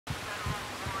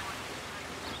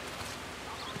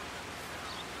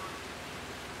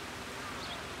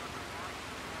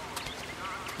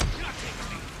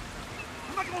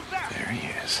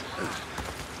this.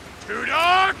 Two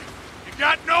dog, you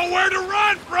got nowhere to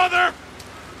run, brother.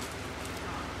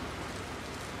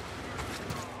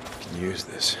 I can use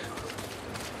this.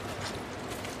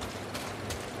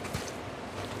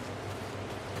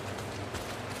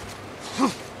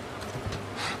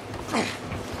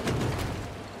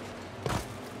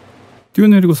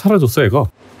 뛰어내리고 사라졌어 애가.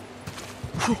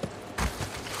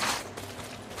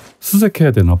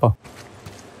 수색해야 되나봐.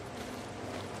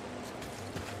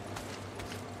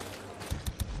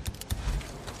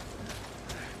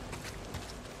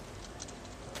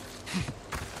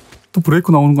 또 브레이크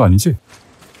나오는 거 아니지?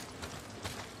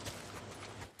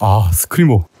 아,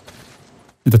 스크리머.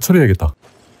 일단 처리해야겠다.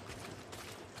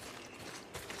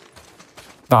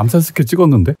 나 암살 스킬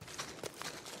찍었는데?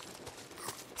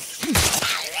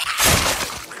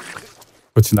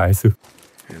 그렇지, 나이스.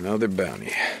 Another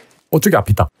bounty. 저기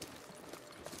앞에 있다.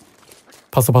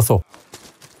 봤어.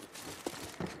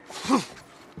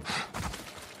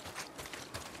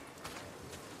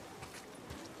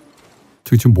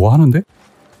 저기 지금 뭐 하는데?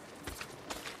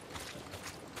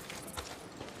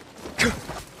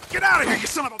 Get out of here, you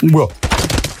son of a. 뭐야?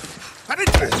 I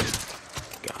didn't.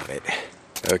 Got it.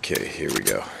 Okay, here we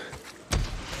go.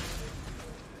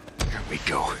 Here we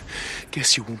go.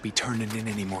 Guess you won't be turning in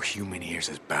any more human ears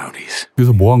as bounties.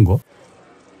 여기서 뭐 한 거야?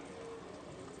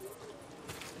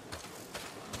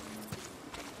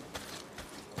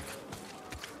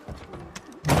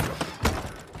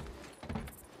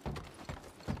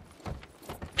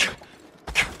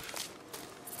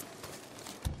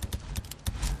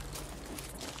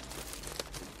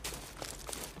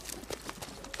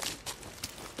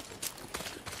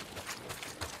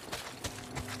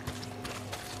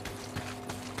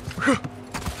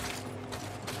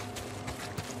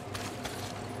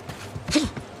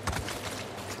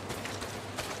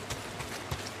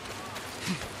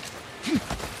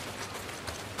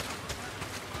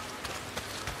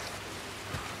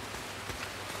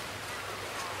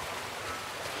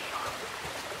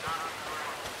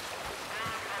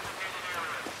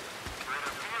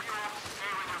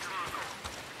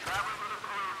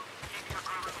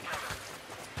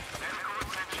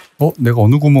 내가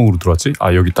어느 구멍으로 들어왔지?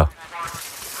 아, 여기 있다.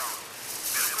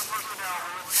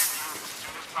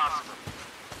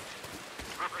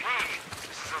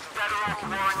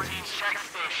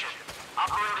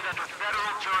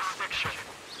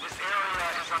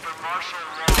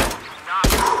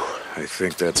 I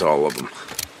think that's all of them.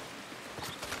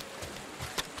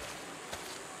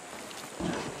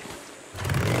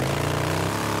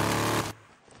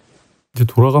 이제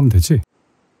돌아가면 되지?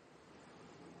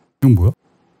 이건 뭐야?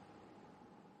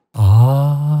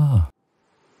 아.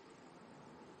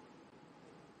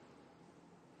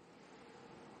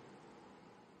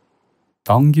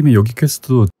 나온 김에 여기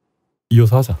퀘스트도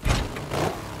이어서 하자.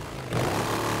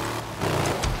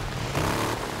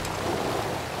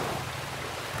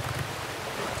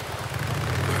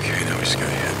 Okay, now we just gotta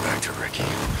head back to Ricky.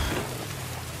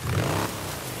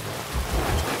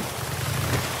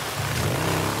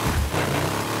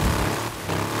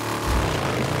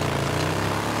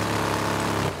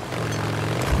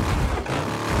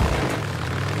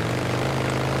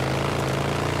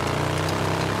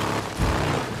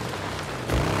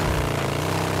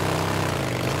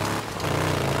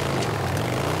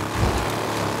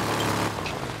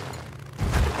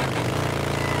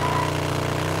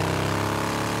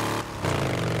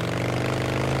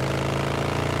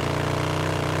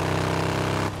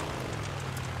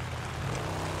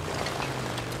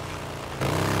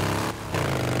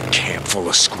 Full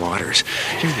of squatters.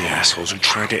 You're the assholes who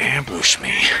tried to ambush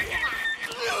me.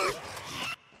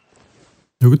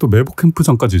 여기 또 매복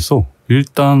캠프장까지 있어.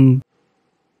 일단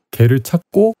걔를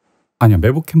찾고, 아니야,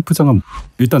 매복 캠프장은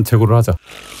일단 제거를 하자.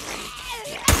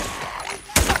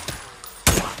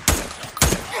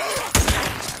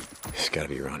 He's gotta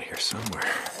be around here somewhere.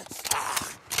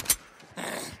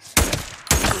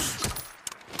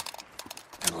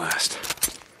 At last.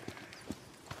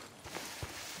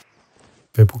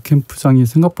 매복 캠프장이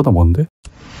생각보다 먼데?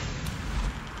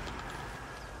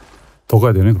 더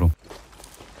가야 되네, 그럼.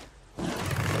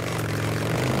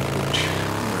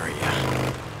 Where are you?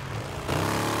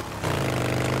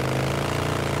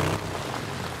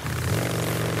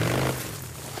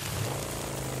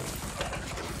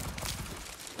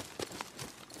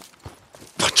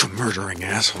 Bunch of murdering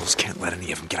assholes. Can't let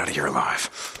any of them get out of here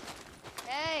alive.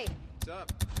 Hey. What's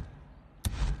up?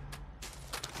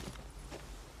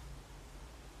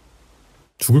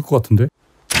 죽을 것 같은데?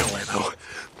 Nowhere though.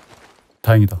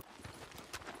 다행이다.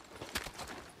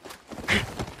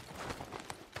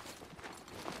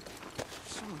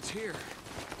 Someone's here.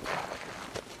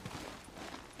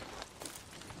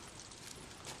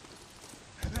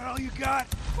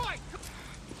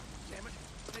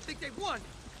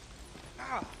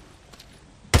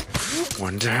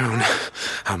 One down.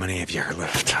 How many of you are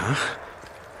left, huh?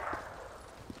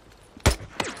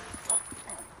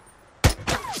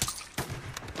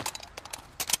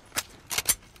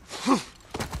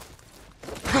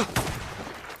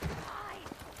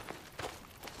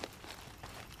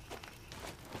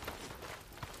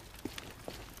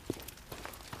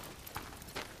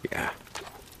 Yeah.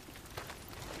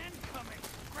 Incoming!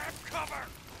 Grab cover!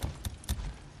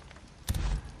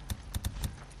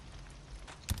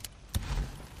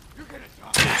 You're gonna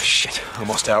die. Ah, shit.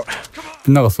 Almost out.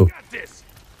 빗나갔어. Got this!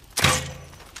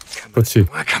 그렇지.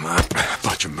 Well, come on.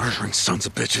 Bunch of murdering sons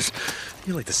of bitches.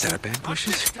 You like the set of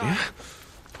ambushes? Yeah?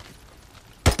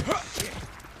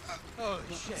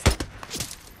 Holy shit.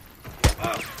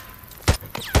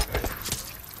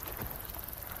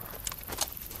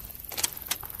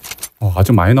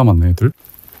 아직 많이 남았네 애들.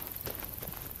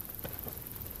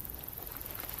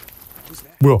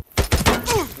 뭐야?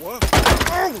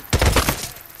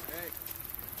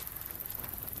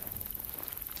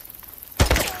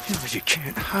 You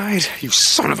can't hide, you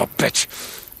son of a bitch.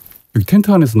 여기 텐트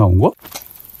안에서 나온 거야?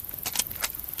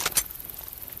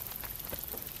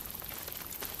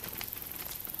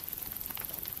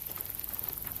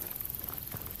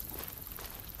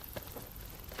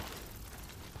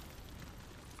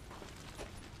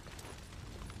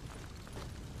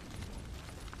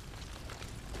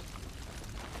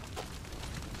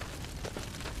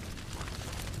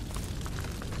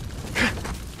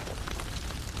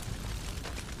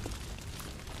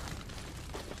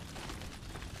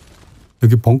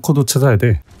 여기 벙커도 찾아야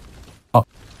돼. 아.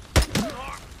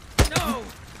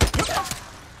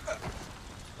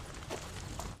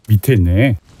 밑에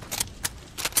있네.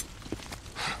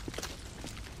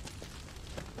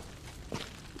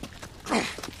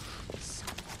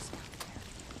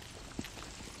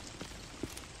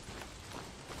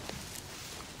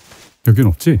 여긴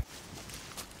없지?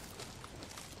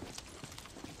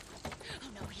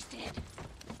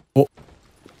 어?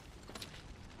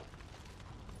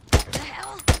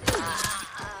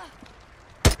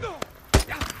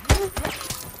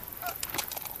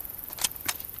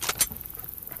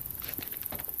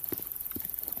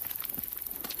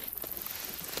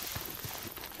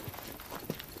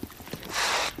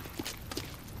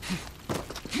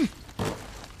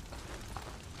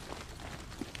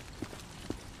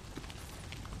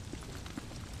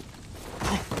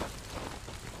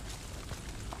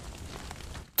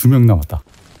 두 명 남았다.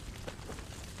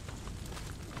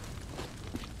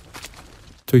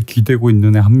 저기 기대고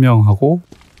있는 애 한 명하고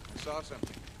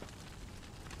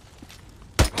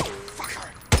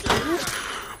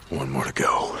One more to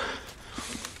go.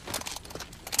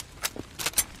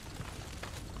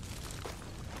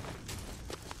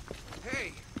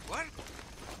 Hey,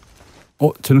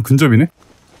 what? 쟤는 근접이네?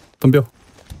 덤벼.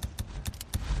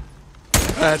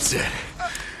 That's it.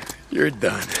 You're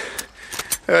done.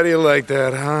 How do you like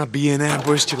that, huh? Being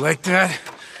ambushed, you like that?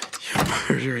 You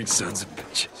murdering sons of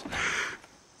bitches.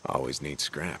 Always need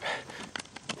scrap.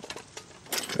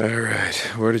 All right,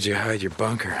 where did you hide your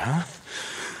bunker, huh?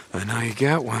 I know you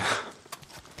got one.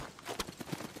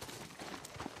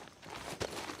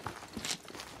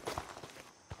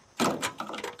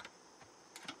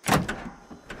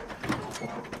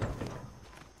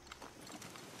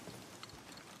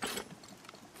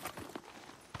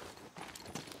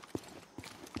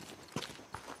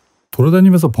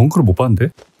 돌아다니면서 벙커를 못 봤는데?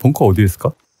 벙커 어디에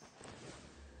있을까?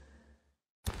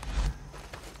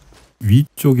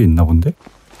 위쪽에 있나 본데?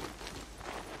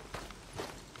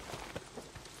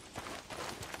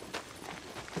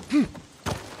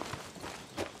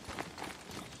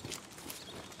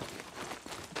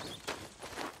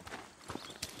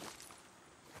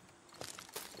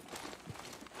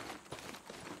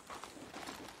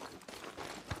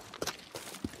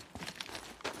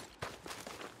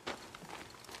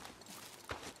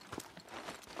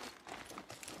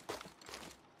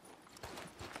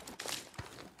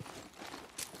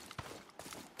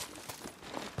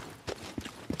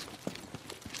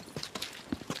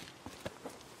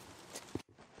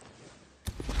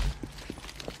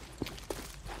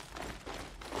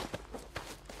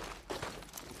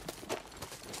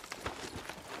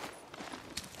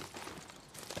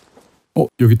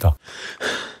 여기 있다.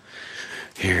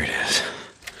 Here it is.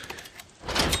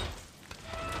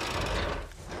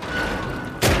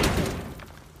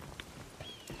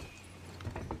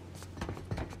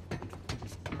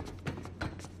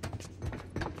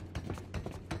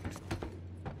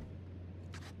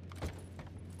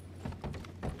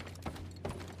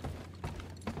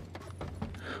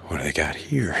 What do they got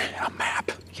here? A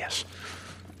map. Yes.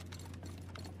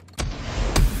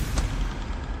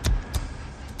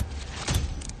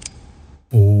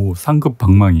 오, 상급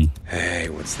방망이. Hey,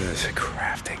 what's this?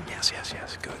 Crafting. Yes,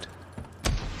 good.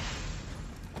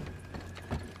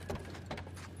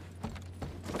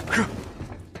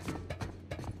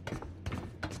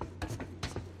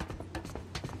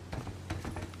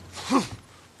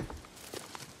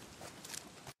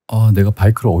 아, 내가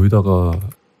바이크를 어디다가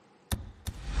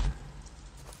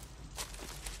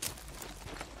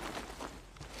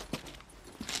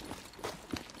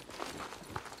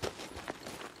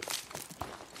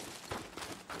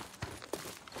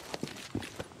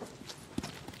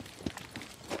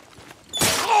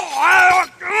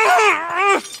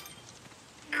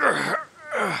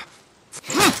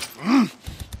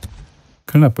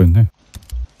큰일 날 뻔했네.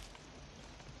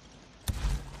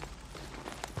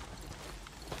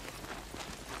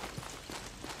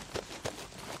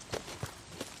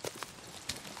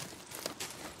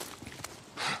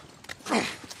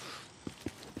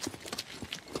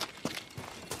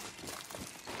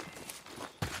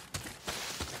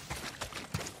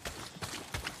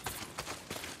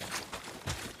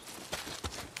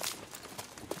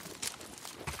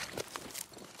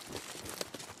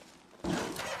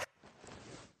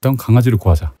 일단 강아지를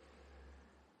구하자.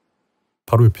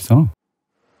 바로 옆이잖아.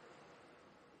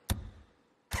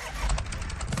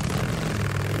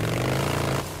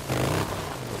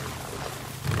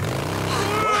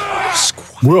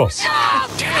 뭐야?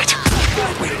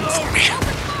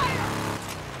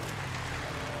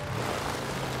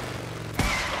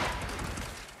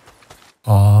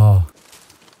 아,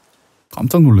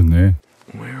 깜짝 놀랐네.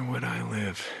 Where would I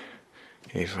live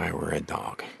if I were a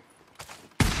dog?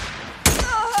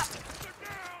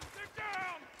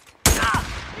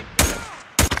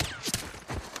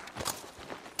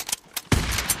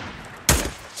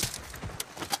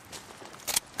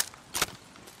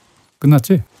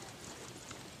 끝났지?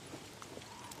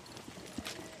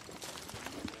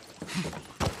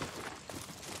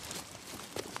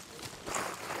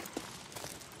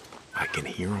 I can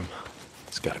hear him.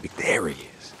 It's gotta be there he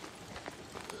is.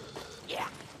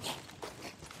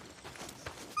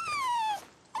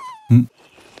 응?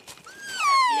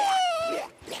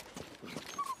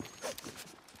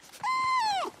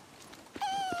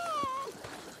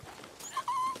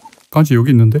 강아지 여기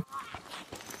있는데?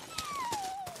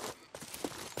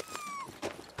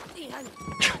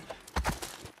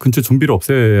 근처 좀비를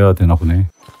없애야 되나 보네.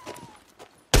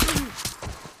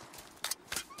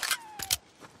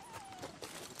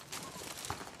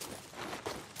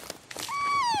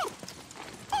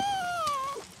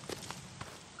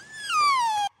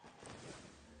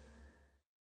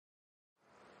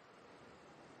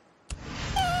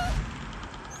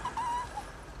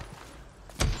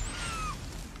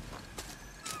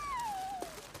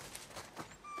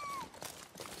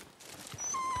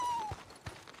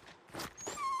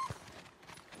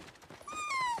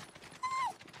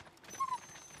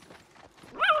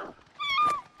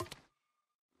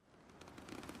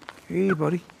 Hey,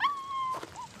 buddy.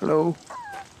 Hello.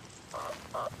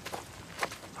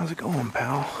 How's it going,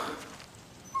 pal?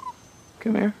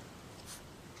 Come here.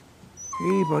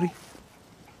 Hey, buddy.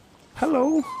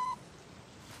 Hello.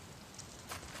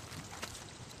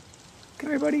 Come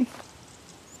here, buddy.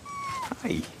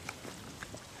 Hi.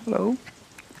 Hello.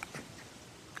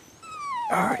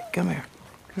 All right, come here.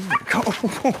 Come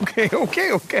here. Oh,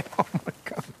 okay. Oh my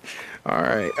God.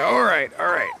 All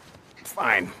right.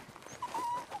 Fine.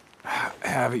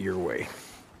 Have it your way.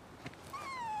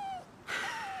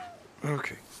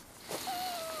 Okay.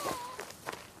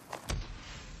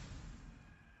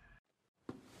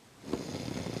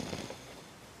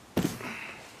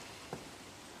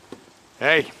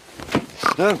 Hey,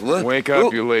 What? wake up,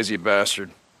 Oh. you lazy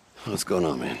bastard. What's going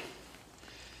on, man?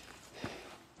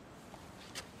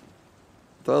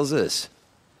 What the hell's this?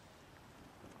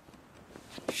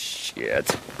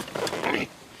 Shit.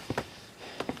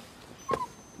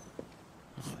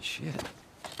 Oh, shit.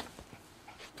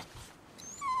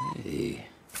 Hey.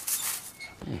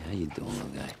 Hey, how you doing, little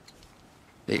guy?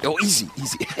 Hey, oh, easy.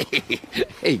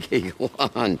 Hey, hold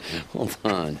on,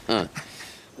 huh?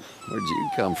 Where'd you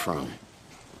come from?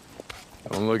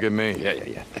 Don't look at me.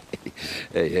 Yeah.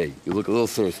 Hey, you look a little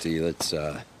thirsty. Let's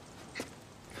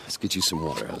get you some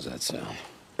water. How's that sound?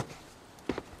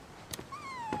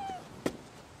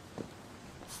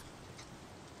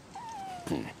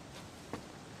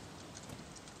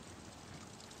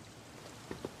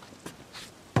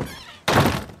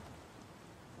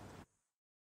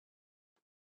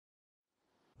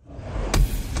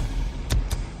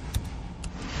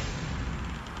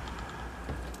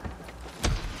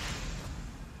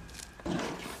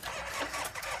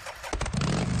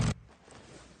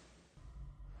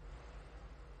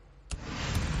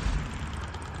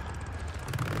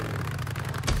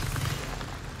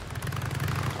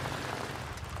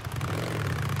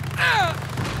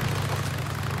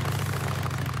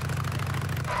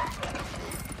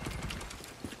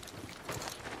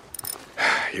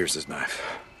 Here's his knife.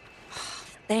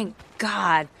 Thank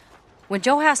God. When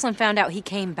Joe Haslin found out he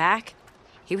came back,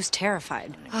 he was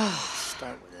terrified. I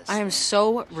am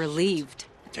so relieved.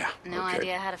 Yeah. No okay.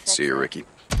 idea how to fix See you, it. Ricky.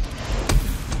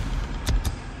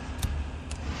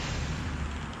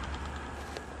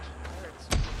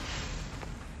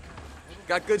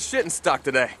 Got good shit in stock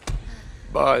today.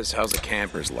 Buzz, how's a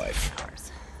camper's life?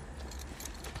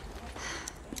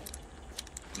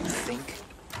 You think?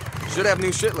 Should have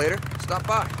new shit later. Stop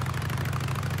by.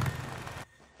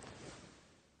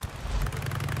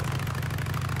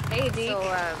 Hey, Deke. So,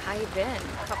 how you been?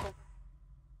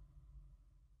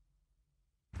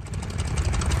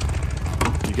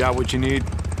 You got what you need?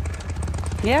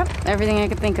 Yep, everything I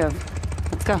could think of.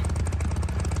 Let's go.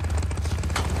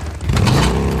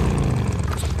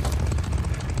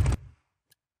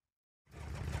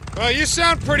 Well, you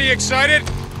sound pretty excited.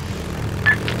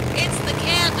 It's the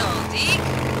candle, Deke.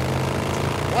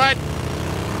 What?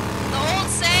 The old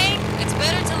saying, it's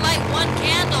better to light one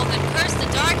candle than curse the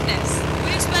darkness.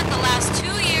 We've spent the last 2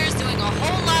 years doing a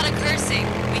whole lot of cursing.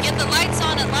 We get the lights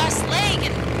on at last leg,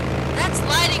 and that's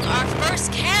lighting our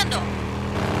first candle.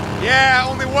 Yeah,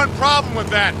 only one problem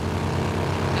with that.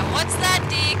 And what's that,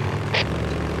 Deke?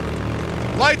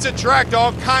 Lights attract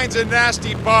all kinds of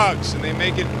nasty bugs, and they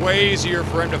make it way easier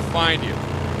for him to find you.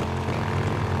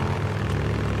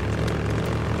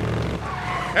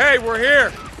 Hey, we're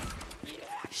here.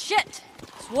 Shit!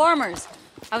 Swarmers.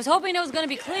 I was hoping it was gonna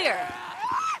be clear.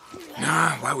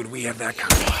 Nah, why would we have that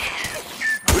kind of luck?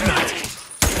 Good night.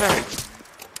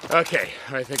 Okay,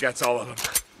 I think that's all of them.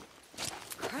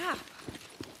 Crap.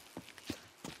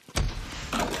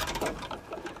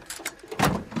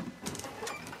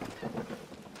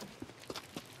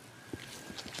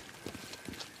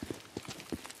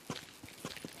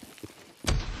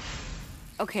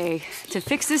 Okay, to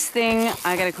fix this thing,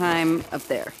 I gotta climb up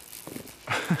there.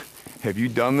 Have you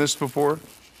done this before?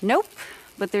 Nope,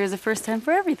 but there's a first time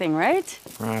for everything, right?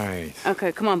 Right.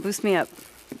 Okay, come on, boost me up.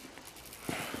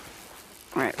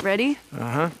 All right, ready?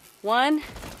 Uh-huh. 1,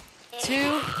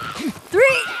 2, 3!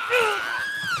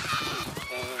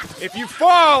 If you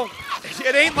fall,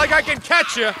 it ain't like I can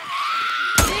catch you.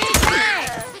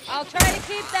 I'll try to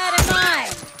keep that in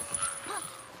mind.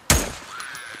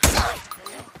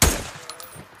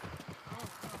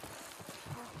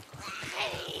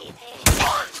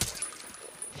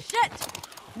 Shit!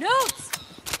 Notes!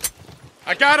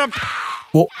 I got him.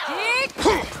 어? I'm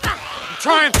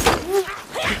trying.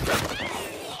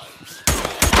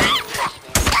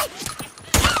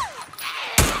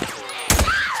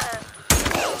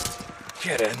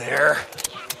 Get in there.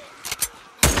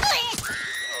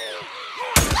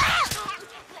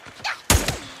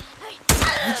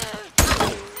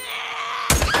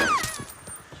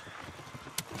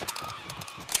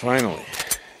 Finally.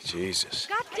 Jesus.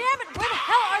 God damn it! Where the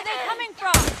hell are they coming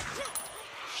from?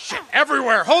 Shit,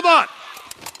 everywhere. Hold on.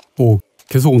 오,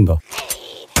 계속 온다.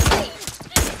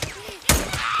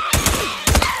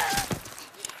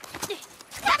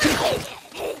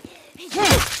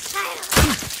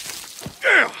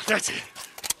 That's it.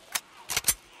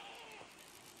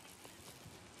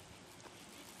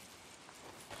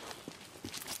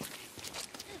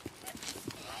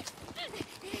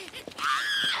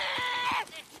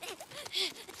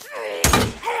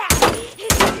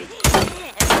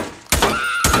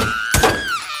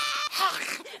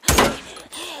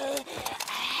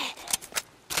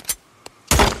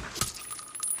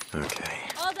 Okay.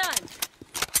 All done.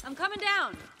 I'm coming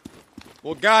down.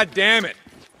 Well, God damn it.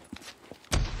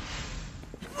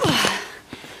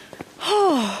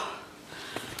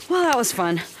 Well, that was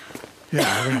fun.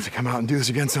 Yeah, we're gonna have to come out and do this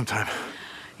again sometime.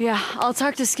 Yeah, I'll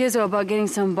talk to Skizzo about getting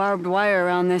some barbed wire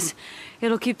around this.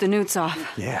 It'll keep the newts off.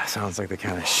 Yeah, sounds like the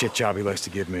kind of shit job he likes to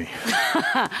give me.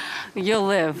 You'll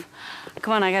live.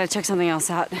 Come on, I gotta check something else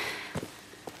out.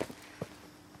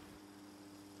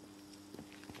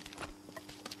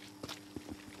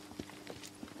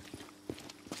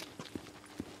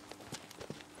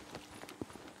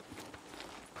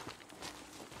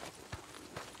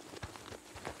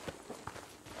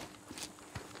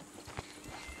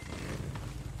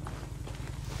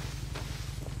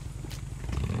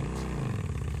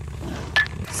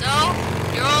 So,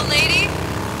 your old lady?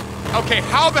 Okay,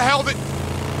 how the hell did...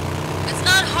 It's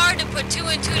not hard to put 2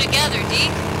 and 2 together,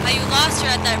 Deke. How you lost her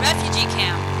at that refugee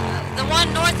camp. The one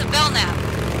north of Belknap.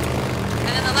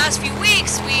 And in the last few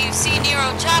weeks, we've seen Nero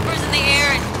choppers in the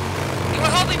air, and you were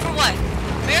hoping for what?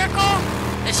 A miracle?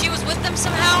 That she was with them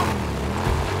somehow?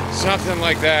 Something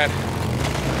like that.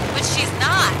 But she's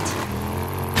not.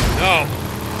 No.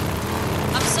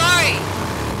 I'm sorry.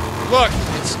 Look,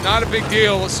 it's not a big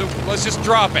deal, so let's just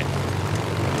drop it.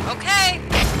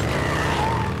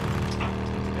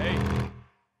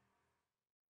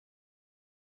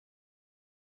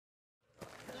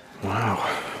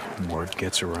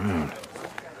 gets around.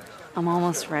 I'm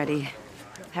almost ready.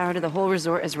 Power to the whole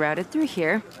resort is routed through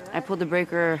here. I pulled the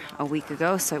breaker a week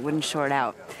ago so it wouldn't short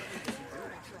out.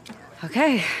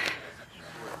 Okay.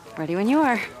 Ready when you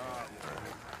are.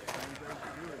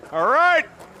 All right.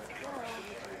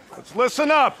 Let's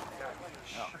listen up.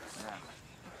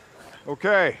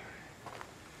 Okay.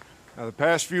 Now, the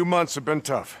past few months have been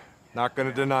tough. Not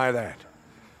gonna deny that.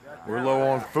 We're low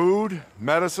on food,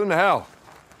 medicine, hell.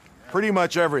 Pretty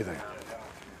much everything.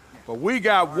 But we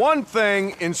got one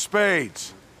thing in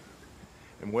spades.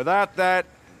 And without that,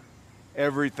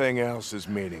 everything else is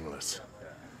meaningless.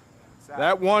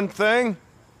 That one thing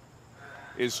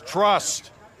is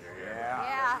trust.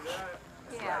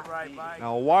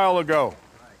 Now, a while ago,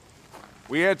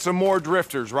 we had some more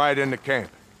drifters ride into camp.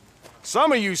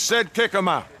 Some of you said kick them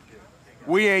out.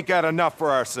 We ain't got enough for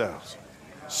ourselves.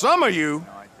 Some of you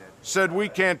said we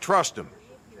can't trust them.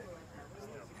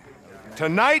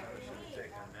 Tonight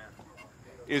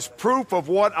is proof of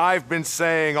what I've been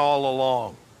saying all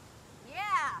along.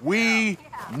 We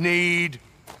need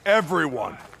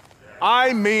everyone.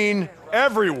 I mean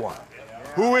everyone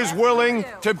who is willing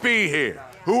to be here,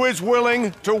 who is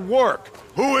willing to work,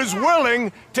 who is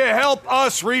willing to help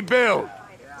us rebuild.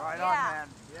 Right on, man.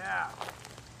 Yeah.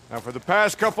 Now, for the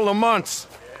past couple of months,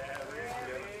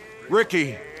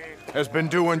 Ricky has been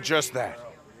doing just that.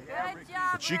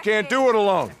 But she can't do it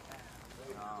alone.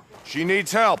 She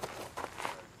needs help.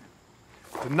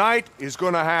 Tonight is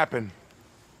going to happen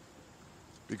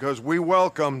because we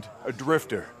welcomed a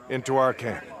drifter into our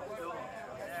camp.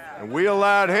 And we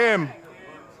allowed him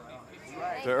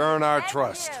to earn our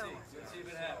trust.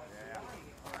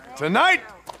 Tonight,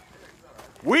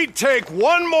 we take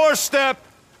one more step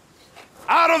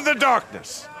out of the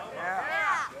darkness.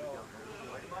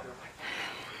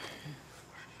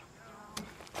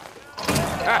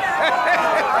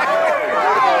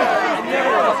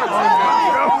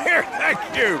 Come here, thank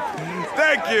you.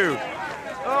 Thank you.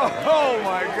 Oh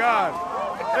my God.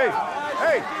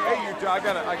 Hey, you two, I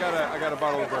got a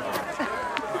bottle of bourbon.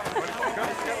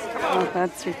 Oh,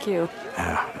 that's your cue.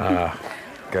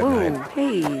 Good Ooh, night.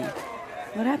 hey.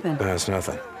 What happened? That's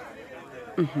nothing.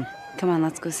 Come on,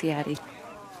 let's go see Addie.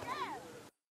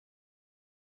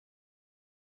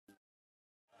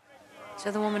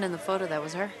 So the woman in the photo, that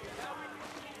was her?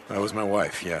 That was my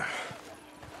wife, yeah.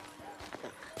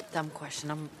 Dumb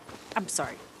question. I'm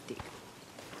sorry, Deke.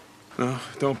 No,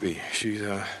 don't be. She's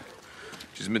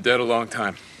been dead a long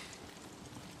time.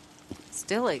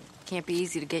 Still, it can't be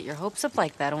easy to get your hopes up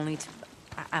like that, only to...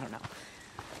 I don't know.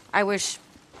 I wish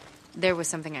there was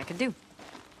something I could do.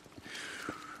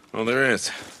 Well, there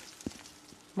is.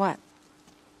 What?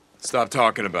 Stop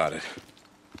talking about it.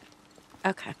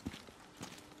 Okay.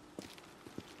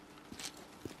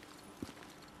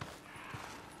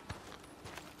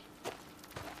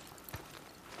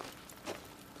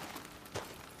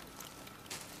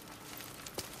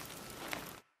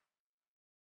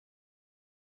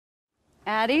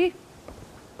 Addie?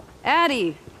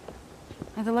 Addie!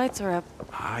 Oh, the lights are up.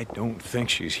 I don't think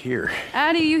she's here.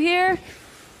 Addie, you here?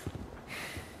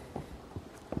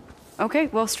 Okay,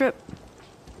 well, strip.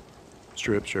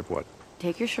 Strip what?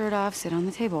 Take your shirt off, sit on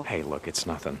the table. Hey, look, it's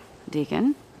nothing.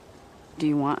 Deacon, do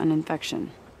you want an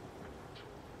infection?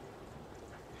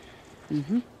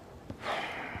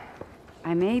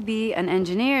 I may be an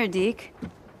engineer, Deke,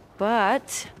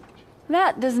 but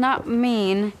that does not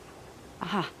mean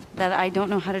that I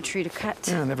don't know how to treat a cut.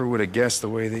 Yeah, I never would have guessed the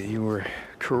way that you were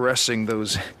caressing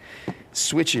those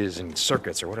switches and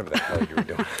circuits or whatever the hell you were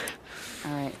doing.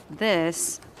 All right,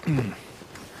 this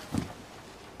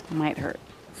might hurt.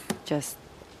 Just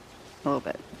a little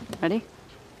bit. Ready?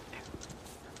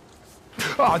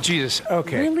 Oh, Jesus.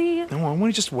 Okay. Really? No, I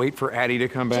want to just wait for Addie to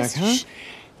come back, huh? Shh.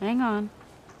 Hang on.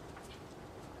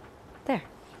 There.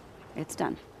 It's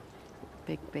done.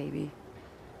 Big baby.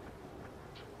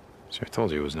 So I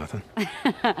told you it was nothing.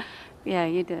 Yeah,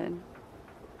 you did.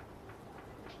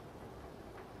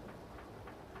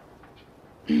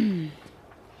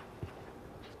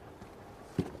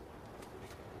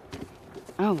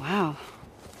 Oh, wow.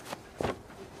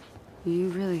 You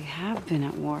really have been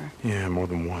at war. Yeah, more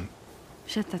than one.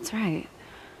 Shit, that's right.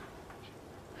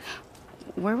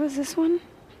 Where was this one?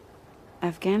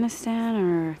 Afghanistan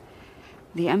or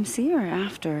the MC or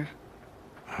after?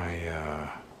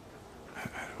 I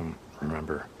don't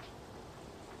remember.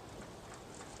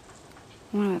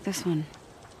 What about this one?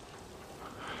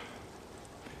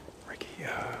 Ricky,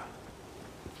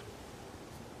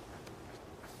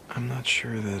 I'm not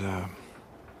sure that,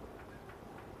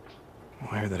 well,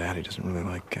 I heard that Addie doesn't really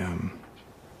like,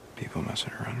 people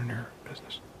messing around in her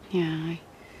business. Yeah,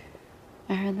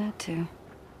 I heard that too.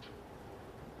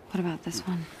 What about this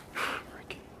one?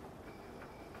 Ricky.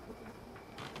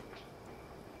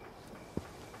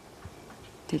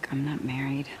 Deke, I'm not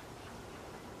married.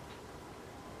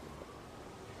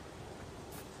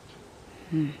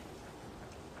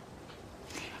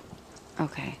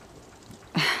 Okay.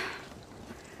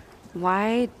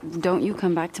 Why don't you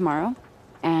come back tomorrow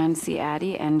and see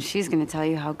Addie, and she's gonna tell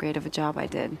you how great of a job I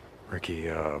did.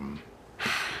 Ricky,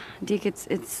 Deke,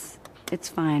 it's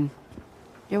fine.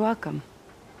 You're welcome.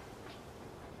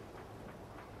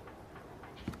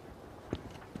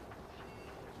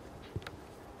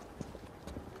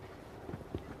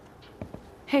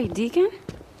 Hey, Deacon?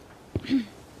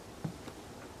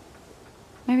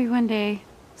 Maybe one day,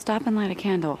 stop and light a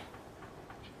candle.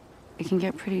 It can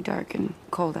get pretty dark and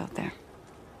cold out there.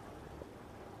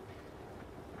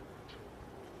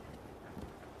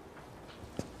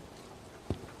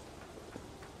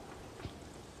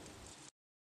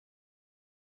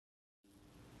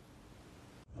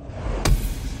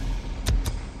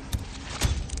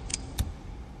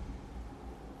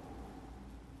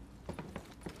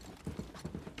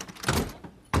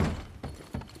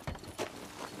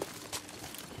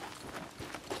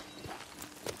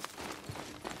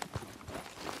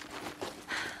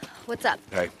 What's up?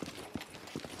 hey.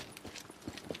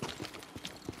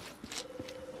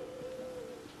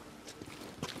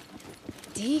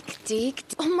 Deke.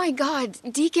 Oh my God,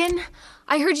 Deacon.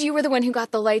 I heard you were the one who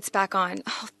got the lights back on.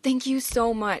 Oh, thank you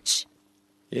so much.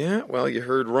 Yeah, well, you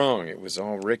heard wrong. It was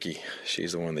all Ricky.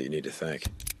 She's the one that you need to thank.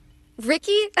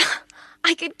 Ricky?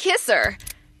 I could kiss her.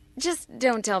 Just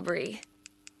don't tell Bree.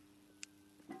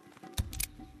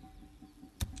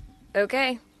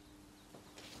 Okay.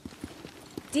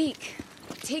 Deke,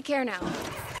 take care now.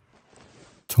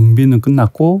 정비는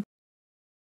끝났고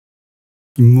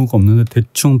임무가 없는데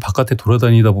대충 바깥에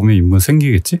돌아다니다 보면 임무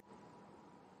생기겠지?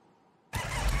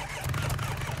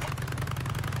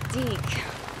 Deke,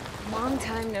 long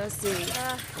time no see.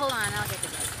 Hold on, I'll get the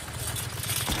bus.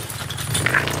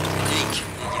 Deke,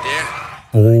 you there?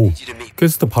 오,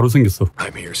 퀘스트 바로 생겼어.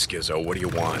 I'm here, Skizzo. What do you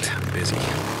want? I'm busy.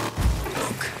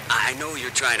 Look, I know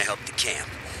you're trying to help the camp,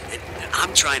 and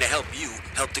I'm trying to help you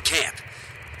help the camp.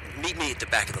 Meet me at the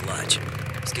back of the lodge.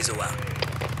 Skizzo out.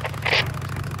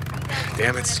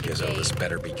 Damn it, Skizzo. This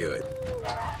better be good.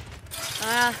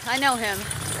 I know him.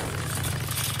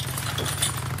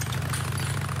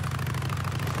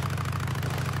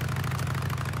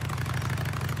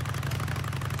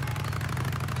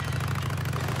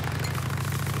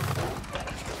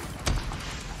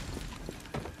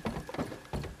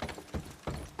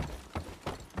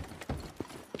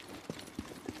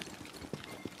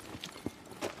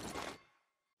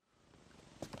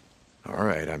 All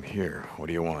right, I'm here. What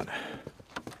do you want?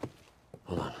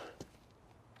 Hold on.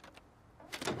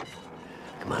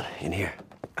 Come on, in here.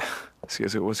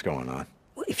 Skizzo, what's going on?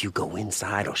 Well, if you go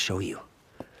inside, I'll show you.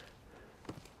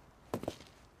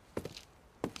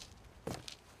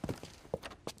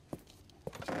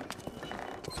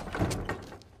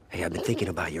 Hey, I've been thinking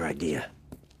about your idea.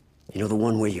 You know the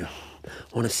one where you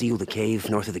want to seal the cave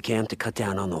north of the camp to cut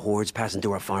down on the hordes passing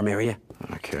through our farm area?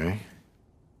 Okay.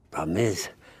 Problem is,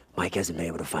 Mike hasn't been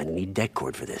able to find any deck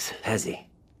cord for this, has he?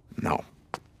 No.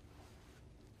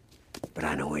 But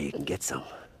I know where you can get some.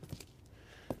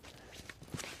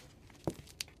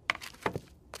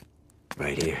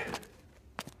 Right here.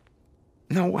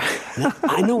 No.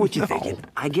 I know what you're thinking.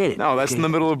 I get it. No, that's okay? in the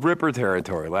middle of Ripper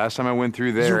territory. Last time I went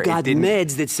through there, You got it didn't...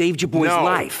 meds that saved your boy's No.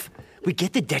 life. We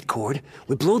get the debt cord,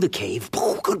 we blow the cave,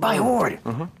 goodbye horde.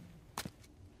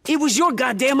 It was your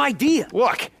goddamn idea.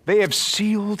 Look, they have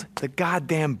sealed the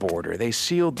goddamn border. They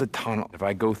sealed the tunnel. If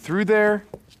I go through there,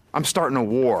 I'm starting a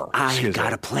war. I Skizzo.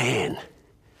 got a plan.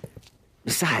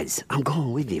 Besides, I'm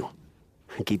going with you.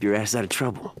 Keep your ass out of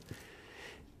trouble.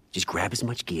 Just grab as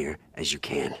much gear as you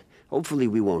can. Hopefully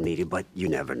we won't need it, but you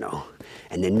never know.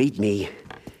 And then meet me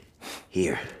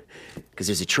here. Because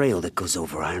there's a trail that goes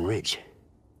over Iron Ridge.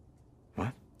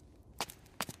 What?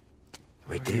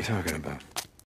 Right What are you there. talking about?